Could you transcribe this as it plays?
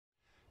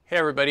Hey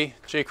everybody,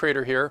 Jay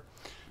Crater here.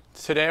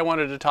 Today I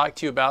wanted to talk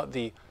to you about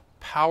the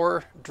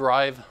Power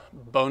Drive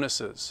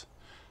bonuses.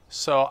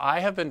 So I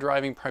have been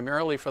driving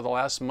primarily for the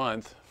last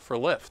month for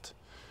Lyft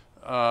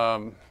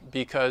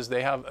because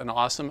they have an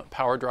awesome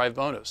Power Drive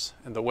bonus.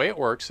 And the way it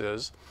works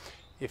is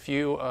if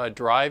you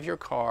drive your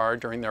car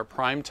during their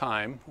prime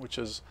time, which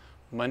is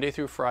Monday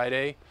through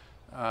Friday,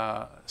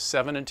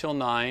 7 until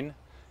 9,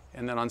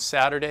 and then on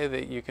Saturday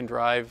that you can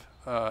drive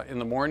in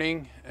the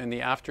morning, in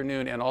the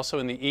afternoon, and also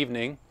in the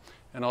evening,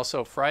 and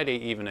also Friday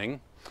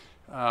evening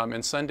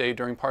and Sunday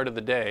during part of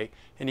the day,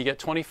 and you get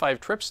 25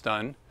 trips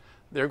done,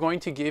 they're going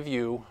to give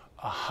you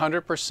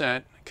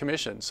 100%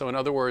 commission. So in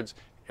other words,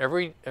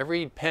 every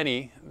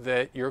penny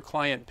that your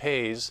client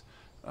pays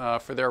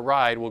for their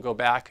ride will go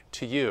back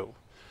to you.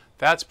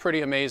 That's pretty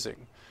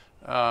amazing.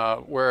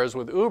 Whereas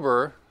with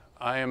Uber,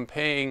 I am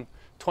paying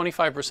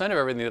 25% of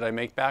everything that I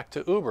make back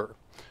to Uber.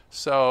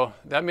 So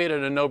that made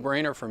it a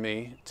no-brainer for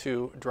me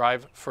to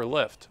drive for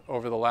Lyft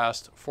over the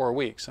last 4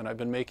 weeks. And I've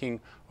been making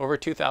over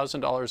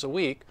 $2,000 a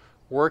week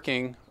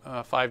working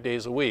 5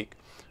 days a week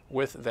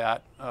with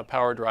that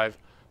Power Drive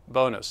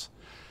bonus.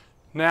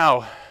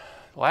 Now,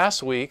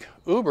 last week,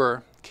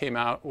 Uber came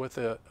out with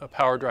a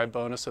Power Drive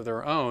bonus of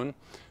their own,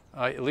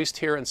 at least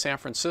here in San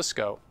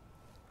Francisco,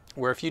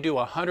 where if you do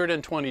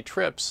 120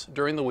 trips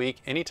during the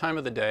week, any time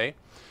of the day,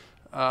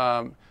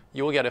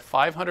 you will get a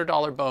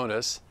 $500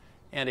 bonus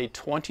and a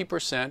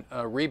 20%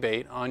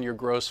 rebate on your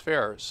gross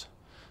fares.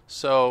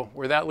 So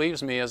where that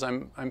leaves me is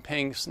I'm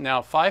paying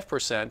now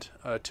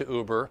 5% to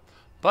Uber,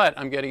 but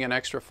I'm getting an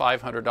extra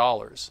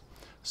 $500.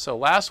 So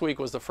last week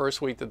was the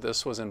first week that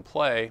this was in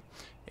play,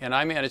 and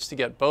I managed to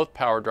get both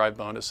Power Drive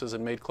bonuses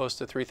and made close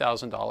to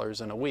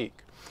 $3,000 in a week.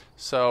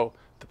 So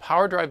the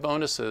Power Drive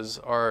bonuses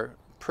are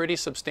pretty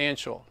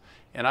substantial,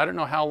 and I don't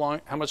know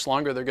how much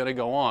longer they're going to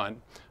go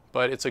on,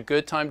 but it's a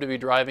good time to be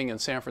driving in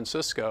San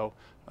Francisco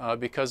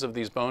because of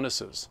these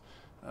bonuses.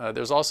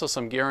 There's also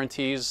some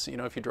guarantees. You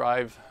know, if you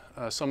drive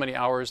so many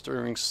hours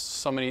during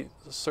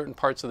certain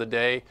parts of the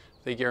day,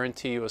 they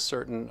guarantee you a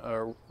certain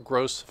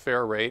gross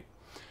fare rate.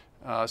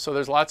 So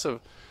there's lots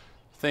of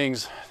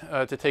things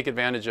to take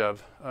advantage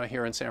of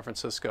here in San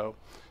Francisco,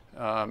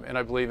 and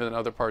I believe in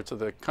other parts of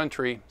the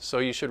country, so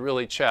you should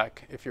really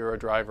check if you're a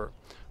driver.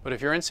 But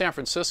if you're in San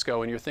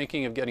Francisco and you're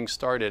thinking of getting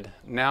started,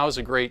 now is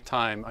a great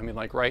time. I mean,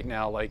 like right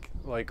now,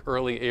 like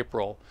early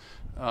April.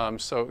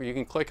 So you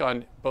can click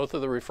on both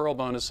of the referral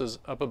bonuses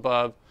up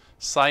above,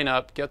 sign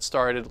up, get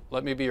started,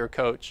 let me be your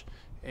coach,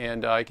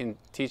 and I can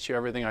teach you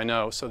everything I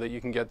know so that you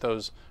can get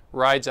those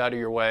rides out of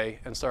your way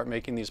and start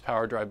making these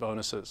Power Drive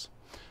bonuses.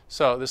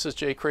 So this is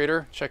Jay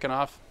Crater checking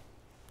off.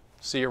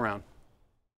 See you around.